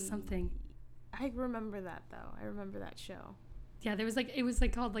my gosh, it was something. I remember that though. I remember that show. Yeah, it was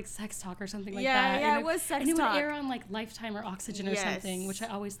like called like Sex Talk or something like that. Yeah, it was Sex Talk. And it would air on like Lifetime or Oxygen or something, which I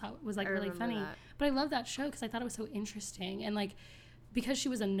always thought was like really funny. That. But I love that show because I thought it was so interesting. And like, because she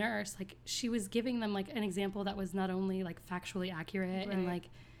was a nurse, like she was giving them like an example that was not only like factually accurate and like,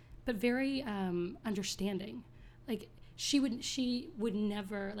 but very understanding. Like she would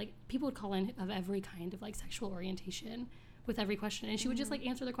never, like people would call in of every kind of like sexual orientation with every question, and she would just like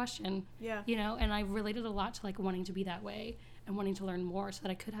answer the question, you know. And I related a lot to like wanting to be that way and wanting to learn more so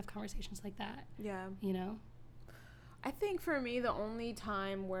that I could have conversations like that, you know. I think for me the only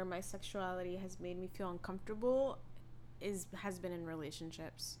time where my sexuality has made me feel uncomfortable has been in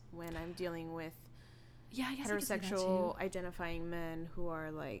relationships when I'm dealing with heterosexual identifying men who are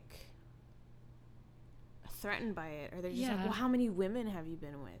like threatened by it, or they're just like, well, how many women have you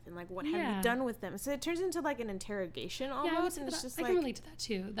been with, and like what have you done with them? So it turns into like an interrogation almost. And it's just I can relate to that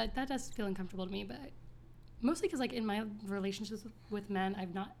too. That does feel uncomfortable to me, but mostly because like in my relationships with men,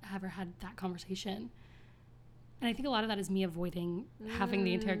 I've not ever had that conversation, and I think a lot of that is me avoiding having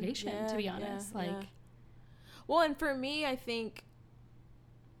the interrogation, to be honest. Well, and for me, I think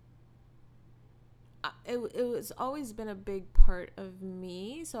it was always been a big part of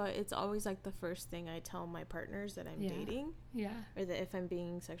me, so it's always like the first thing I tell my partners that I'm dating, or that if I'm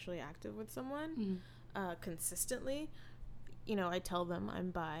being sexually active with someone consistently, you know, I tell them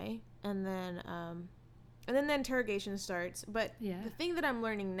I'm bi, and then And then the interrogation starts. But the thing that I'm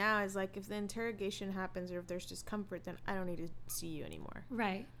learning now is, like, if the interrogation happens or if there's discomfort, then I don't need to see you anymore.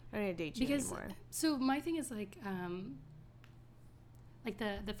 Right. I don't need to date you anymore. So my thing is, like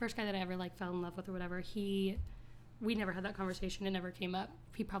the first guy that I ever, like, fell in love with or whatever, we never had that conversation. It never came up.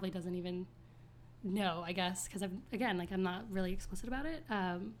 He probably doesn't even know, I guess, because I'm not really explicit about it.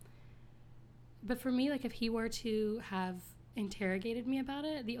 But for me, like, if he were to have interrogated me about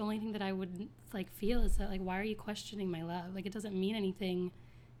it, the only thing that I would, like, feel is that, like, why are you questioning my love? Like, it doesn't mean anything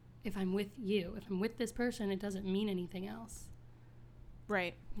if I'm with you. If I'm with this person, it doesn't mean anything else.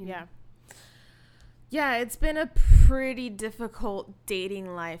 Right. You know? Yeah, it's been a pretty difficult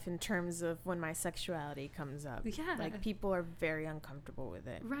dating life in terms of when my sexuality comes up. Yeah. Like, people are very uncomfortable with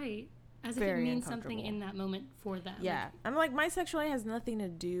it. Right. As if it means something in that moment for them. Yeah. Like, I'm like, my sexuality has nothing to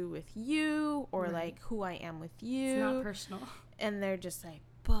do with you or, like, who I am with you. It's not personal. And they're just like,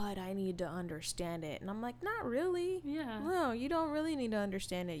 but I need to understand it. And I'm like, not really. Yeah. No, you don't really need to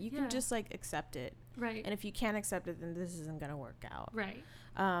understand it. You can just, like, accept it. Right. And if you can't accept it, then this isn't going to work out. Right.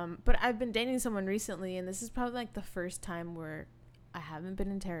 But I've been dating someone recently, and this is probably, like, the first time where I haven't been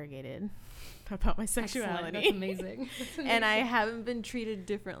interrogated about my sexuality. That's amazing. And I haven't been treated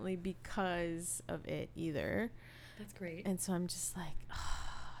differently because of it either. That's great. And so I'm just like,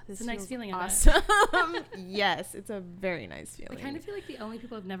 this is a nice feeling. Awesome. Yes, it's a very nice feeling. I kind of feel like the only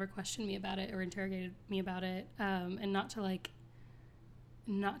people who've never questioned me about it or interrogated me about it, and not to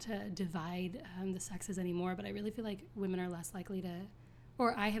divide the sexes anymore, but I really feel like women are less likely to,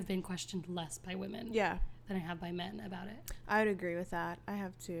 or I have been questioned less by women than I have by men about it. I would agree with that. I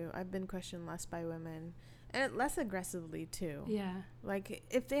have too. I've been questioned less by women, and less aggressively too. Yeah. Like,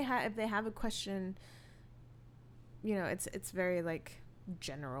 if they have a question, you know, it's very, like,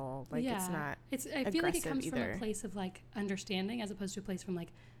 general. Like, it's not I feel like it comes either. from a place of, like, understanding as opposed to a place from, like,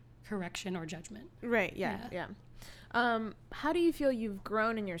 correction or judgment. Right. Yeah. How do you feel you've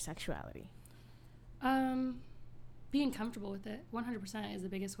grown in your sexuality? Being comfortable with it 100% is the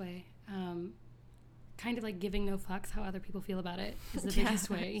biggest way. Kind of, like, giving no fucks how other people feel about it is the biggest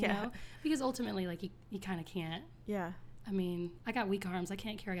way, you know? Because ultimately, like, you kind of can't. Yeah. I mean, I got weak arms. I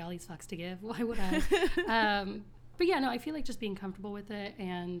can't carry all these fucks to give. Why would I? But yeah, no, I feel like just being comfortable with it,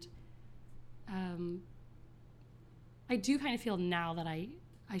 and I do kind of feel now that I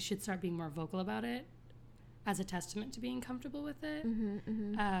should start being more vocal about it as a testament to being comfortable with it.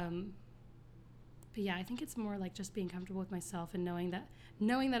 Mm-hmm, mm-hmm. But yeah, I think it's more like just being comfortable with myself and knowing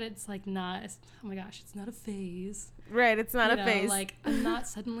that it's, like, not, oh my gosh, it's not a phase. Right, it's not a phase. Like, I'm not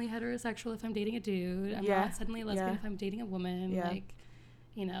suddenly heterosexual if I'm dating a dude. I'm not suddenly a lesbian if I'm dating a woman. Yeah. Like,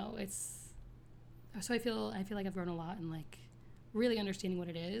 you know, it's, so I feel like I've grown a lot in, like, really understanding what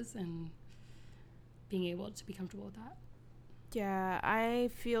it is and being able to be comfortable with that. Yeah, I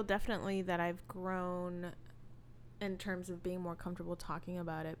feel definitely that I've grown in terms of being more comfortable talking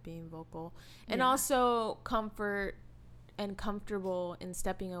about it, being vocal, and also comfort and comfortable in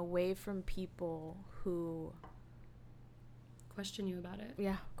stepping away from people who question you about it.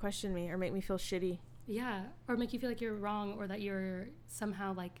 Yeah, question me or make me feel shitty. Yeah, or make you feel like you're wrong or that you're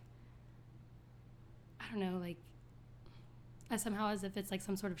somehow, like, I don't know, like, somehow as if it's, like,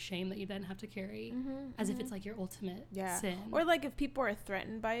 some sort of shame that you then have to carry, as if it's, like, your ultimate sin. Or, like, if people are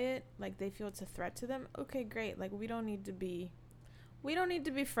threatened by it, like, they feel it's a threat to them, okay, great. Like, we don't need to be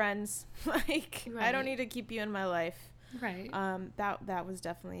friends. Like, right. I don't need to keep you in my life. Right. That was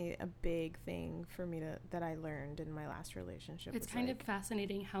definitely a big thing for me that I learned in my last relationship. It's kind of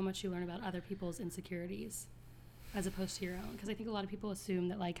fascinating how much you learn about other people's insecurities as opposed to your own. Because I think a lot of people assume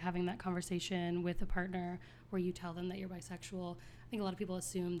that, like, having that conversation with a partner where you tell them that you're bisexual, I think a lot of people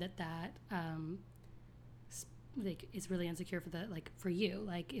assume that like, is really insecure for you.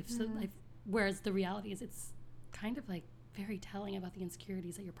 Like, if so, like, whereas the reality is it's kind of, like, very telling about the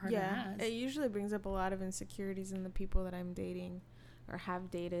insecurities that your partner has. It usually brings up a lot of insecurities in the people that I'm dating or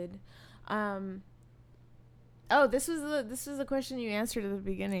have dated. This was the question you answered at the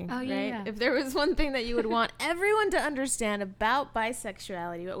beginning, right? Yeah. If there was one thing that you would want everyone to understand about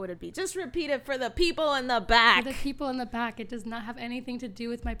bisexuality, what would it be? Just repeat it for the people in the back. For the people in the back. It does not have anything to do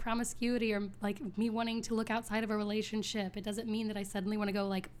with my promiscuity or, like, me wanting to look outside of a relationship. It doesn't mean that I suddenly want to go,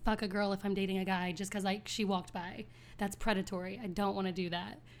 like, fuck a girl if I'm dating a guy just because, like, she walked by. That's predatory. I don't want to do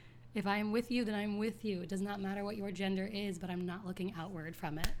that. If I am with you, then I'm with you. It does not matter what your gender is, but I'm not looking outward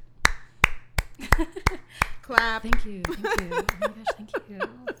from it. Clap. Thank you. Oh my gosh, thank you.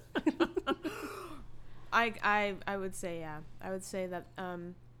 I would say, I would say that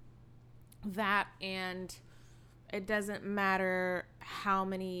that, and it doesn't matter how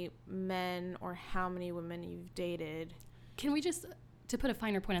many men or how many women you've dated. Can we just to put a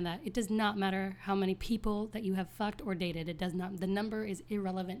finer point on that, it does not matter how many people that you have fucked or dated. It does not. The number is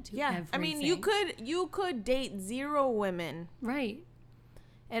irrelevant to everything. I mean, you could date 0 women, right,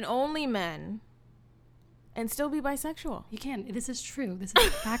 and only men, and still be bisexual. You can. This is true. This is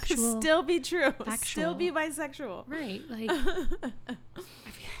factual. Still be true. Factual. Still be bisexual. Right. Like,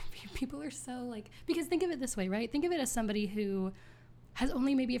 people are so like, because think of it this way, right? Think of it as somebody who has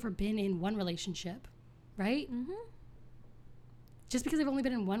only maybe ever been in one relationship, right? Mm-hmm. Just because they've only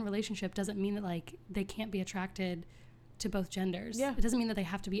been in one relationship doesn't mean that like they can't be attracted to both genders. Yeah. It doesn't mean that they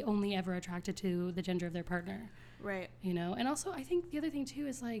have to be only ever attracted to the gender of their partner. Right. You know? And also I think the other thing too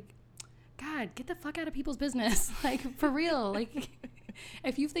is like, God, get the fuck out of people's business. Like, for real. Like,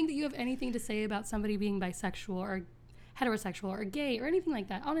 if you think that you have anything to say about somebody being bisexual or heterosexual or gay or anything like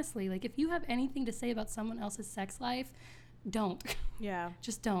that, honestly, like, if you have anything to say about someone else's sex life, don't. Yeah.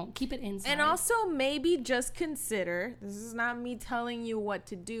 Just don't. Keep it inside. And also maybe just consider, this is not me telling you what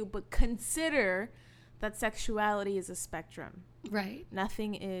to do, but consider that sexuality is a spectrum. Right.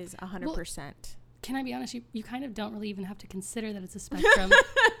 Nothing is 100%. Well, can I be honest? You kind of don't really even have to consider that it's a spectrum.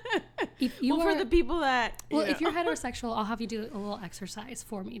 For the people that... Well, if you're heterosexual, I'll have you do a little exercise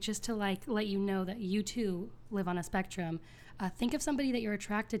for me just to, like, let you know that you, too, live on a spectrum. Think of somebody that you're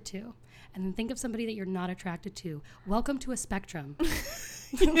attracted to, and then think of somebody that you're not attracted to. Welcome to a spectrum.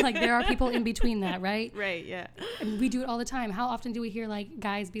 Like, there are people in between that, right? Right, yeah. And we do it all the time. How often do we hear, like,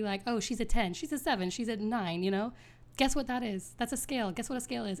 guys be like, oh, she's a 10, she's a 7, she's a 9, you know? Guess what that is? That's a scale. Guess what a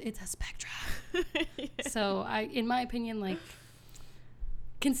scale is? It's a spectrum. Yeah. So, in my opinion, like...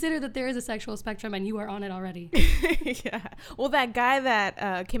 consider that there is a sexual spectrum and you are on it already. Yeah. Well, that guy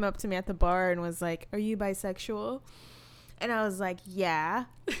that came up to me at the bar and was like, are you bisexual? And I was like, yeah.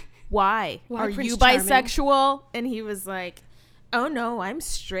 Why? Are you bisexual? And he was like, oh, no, I'm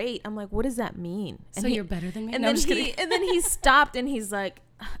straight. I'm like, what does that mean? And so you're better than me? And, then he stopped and he's like,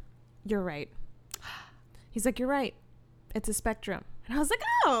 you're right. He's like, you're right. It's a spectrum. And I was like,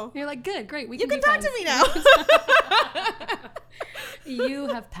 oh. You're like, good, great. You can talk to me now. You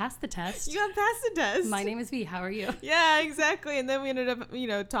have passed the test. You have passed the test. My name is V. How are you? Yeah, exactly. And then we ended up,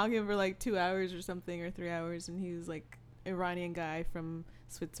 talking for like 2 hours or something, or 3 hours. And he was like Iranian guy from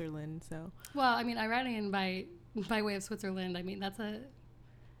Switzerland. So. Well, I mean, Iranian by way of Switzerland. I mean, I feel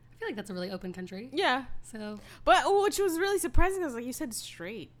like that's a really open country. Yeah. So. But which was really surprising. I was like, you said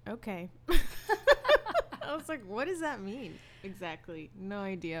straight. Okay. I was like, what does that mean? Exactly. No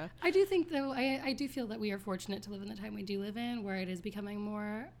idea. I do think, though, I do feel that we are fortunate to live in the time we do live in, where it is becoming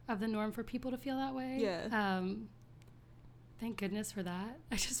more of the norm for people to feel that way. Yeah. Thank goodness for that.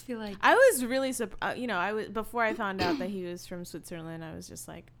 I just feel like... I was really surprised. Before I found out that he was from Switzerland, I was just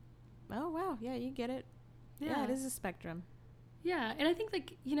like, oh, wow. Yeah, you get it. Yeah, it is a spectrum. Yeah. And I think,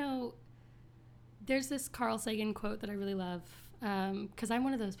 like, there's this Carl Sagan quote that I really love. Because I'm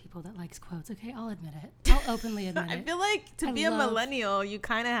one of those people that likes quotes. Okay, I'll admit it. I'll openly admit it. I feel like to be a millennial, you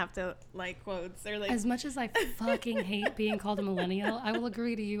kind of have to like quotes. Or like. As much as I fucking hate being called a millennial, I will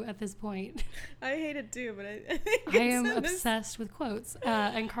agree to you at this point. I hate it too, but I am obsessed with quotes.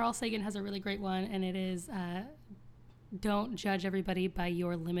 And Carl Sagan has a really great one, and it is, don't judge everybody by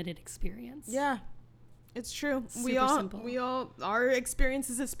your limited experience. Yeah. It's true. Super simple. Our experience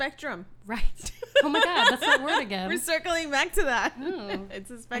is a spectrum. Right. Oh my God, that's that word again. We're circling back to that. Oh, it's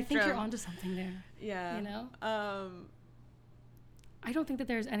a spectrum. I think you're onto something there. Yeah. I don't think that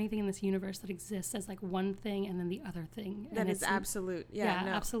there's anything in this universe that exists as like one thing and then the other thing. That is absolute. Yeah,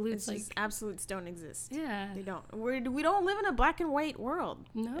 no, absolutes. Like absolutes don't exist. Yeah. They don't. We don't live in a black and white world.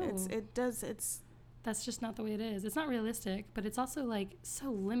 No. It's that's just not the way it is. It's not realistic, but it's also like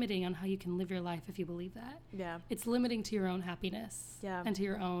so limiting on how you can live your life if you believe that. Yeah. It's limiting to your own happiness. Yeah. And to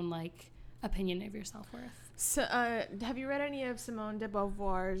your own like opinion of your self-worth. So, have you read any of Simone de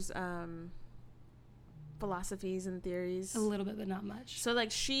Beauvoir's philosophies and theories? A little bit, but not much. So like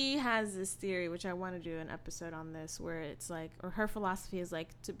she has this theory, which I want to do an episode on this, where it's like, or her philosophy is like,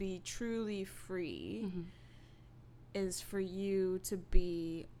 to be truly free is for you to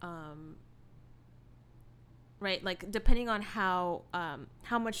be right, like depending on how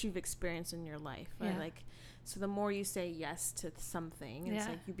much you've experienced in your life, right? Like, so the more you say yes to something, it's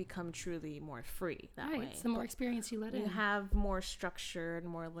like you become truly more free that way. It's the more experience you let in. You have more structure and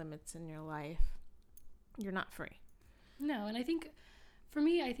more limits in your life. You're not free. No, and I think for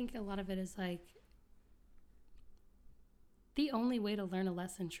me, I think a lot of it is like the only way to learn a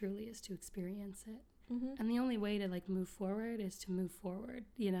lesson truly is to experience it. And the only way to like move forward is to move forward,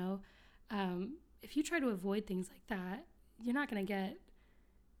 you know? If you try to avoid things like that, you're not going to get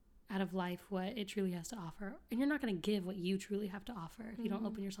out of life what it truly has to offer. And you're not going to give what you truly have to offer if you don't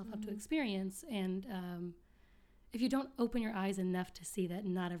open yourself up to experience. And if you don't open your eyes enough to see that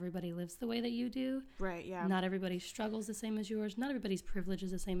not everybody lives the way that you do. Right, yeah. Not everybody struggles the same as yours. Not everybody's privilege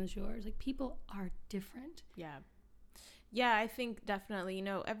is the same as yours. Like, people are different. Yeah. Yeah, I think definitely, you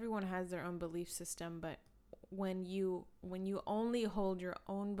know, everyone has their own belief system, but when you only hold your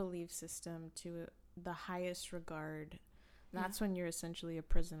own belief system to the highest regard, that's when you're essentially a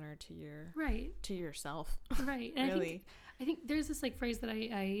prisoner to yourself. Right. And really. I think there's this like phrase that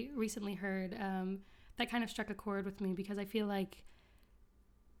I recently heard that kind of struck a chord with me, because I feel like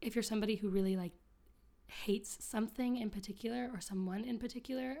if you're somebody who really like hates something in particular or someone in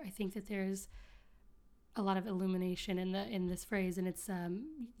particular, I think that there's a lot of illumination in this phrase, and it's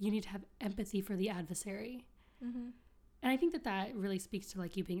you need to have empathy for the adversary. Mm-hmm. And I think that really speaks to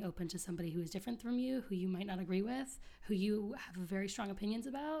like you being open to somebody who is different from you, who you might not agree with, who you have very strong opinions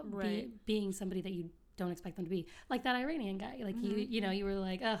about, right. Being somebody that you don't expect them to be, like that Iranian guy. Like you know, you were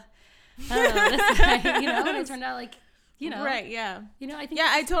like, oh, this guy, you know, and it turned out like, you know, right, yeah, you know, I think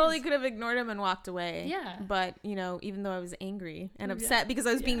I totally could have ignored him and walked away. Yeah, but you know, even though I was angry and upset because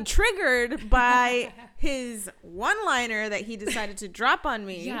I was being triggered by his one-liner that he decided to drop on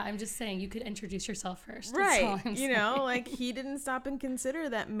me. Yeah, I'm just saying you could introduce yourself first. Right, you know, like he didn't stop and consider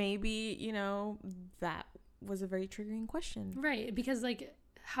that maybe, you know, that was a very triggering question. Right, because like,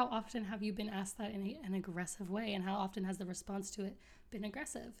 how often have you been asked that in an aggressive way, and how often has the response to it been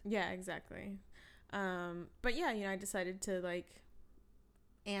aggressive? Yeah, exactly. But yeah, you know, I decided to like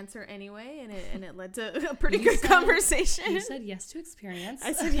answer anyway, and it led to a pretty good conversation. You said yes to experience.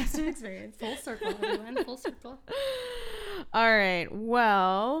 I said yes to experience. Full circle, everyone. Full circle. All right.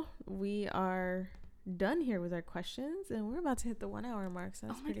 Well, we are done here with our questions, and we're about to hit the 1 hour mark, so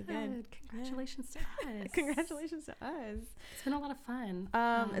that's pretty good. Congratulations to us. Congratulations to us. It's been a lot of fun.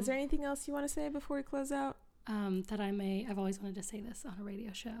 Is there anything else you want to say before we close out? I've always wanted to say this on a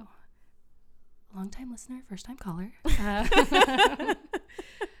radio show. Long-time listener, first-time caller.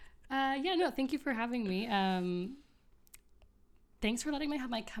 Thank you for having me. Thanks for letting me have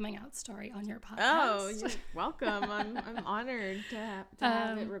my coming out story on your podcast. Oh, you're welcome. I'm honored to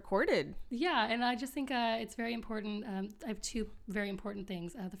have it recorded. Yeah, and I just think it's very important. I have two very important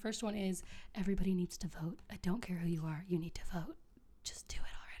things. The first one is everybody needs to vote. I don't care who you are. You need to vote. Just do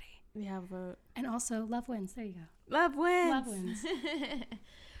it already. Yeah, vote. And also, love wins. There you go. Love wins. Love wins.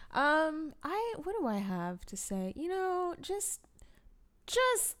 What do I have to say? You know, just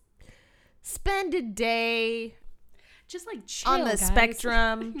spend a day just like chill, on the guys.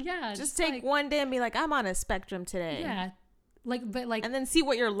 Spectrum. Yeah, just take like, one day and be like, I'm on a spectrum today. Yeah, and then see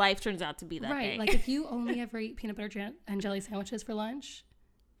what your life turns out to be that day. Like if you only ever eat peanut butter and jelly sandwiches for lunch,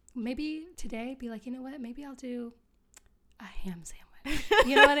 maybe today be like, you know what? Maybe I'll do a ham sandwich.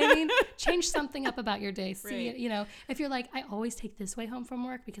 You know what I mean? Change something up about your day. See, right. You know, if you're like, I always take this way home from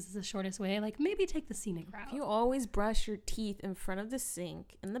work because it's the shortest way, like maybe take the scenic route. If you always brush your teeth in front of the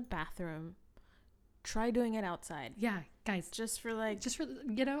sink in the bathroom, try doing it outside. Yeah, guys. Just for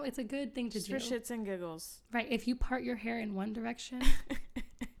you know, it's a good thing to do. Just for shits and giggles. Right. If you part your hair in one direction,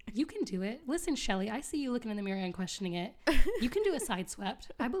 you can do it. Listen, Shelly, I see you looking in the mirror and questioning it. You can do a side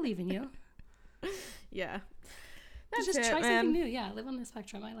swept. I believe in you. Yeah. Just try something new. Yeah, live on the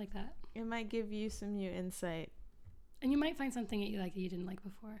spectrum. I like that. It might give you some new insight. And you might find something that you like that you didn't like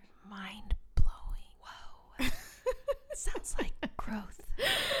before. Mind blowing. Whoa. Sounds like growth.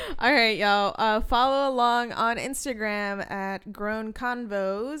 All right, y'all. Follow along on Instagram at Grown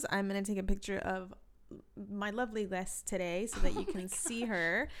Convos. I'm going to take a picture of my lovely Les today so that you can see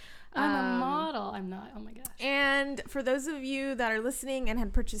her. I'm a model. I'm not. Oh my gosh. And for those of you that are listening and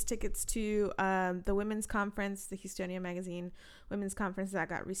had purchased tickets to the women's conference, the Houstonia Magazine women's conference that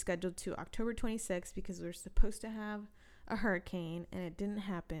got rescheduled to October 26th because we were supposed to have a hurricane and it didn't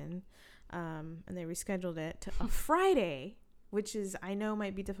happen. And they rescheduled it to a Friday, which is, I know,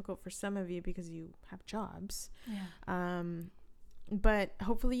 might be difficult for some of you because you have jobs. Yeah. But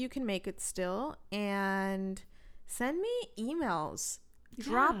hopefully you can make it still, and send me emails. Yeah.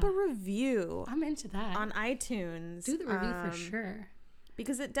 Drop a review. I'm into that. On iTunes. Do the review for sure.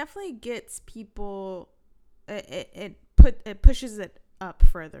 Because it definitely gets people, it pushes it up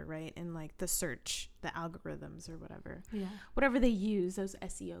further, right? In like the search, the algorithms or whatever. Yeah. Whatever they use, those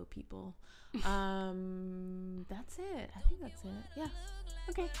SEO people. That's it. I think that's it. Yeah.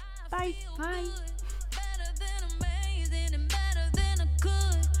 Okay. Bye. Bye.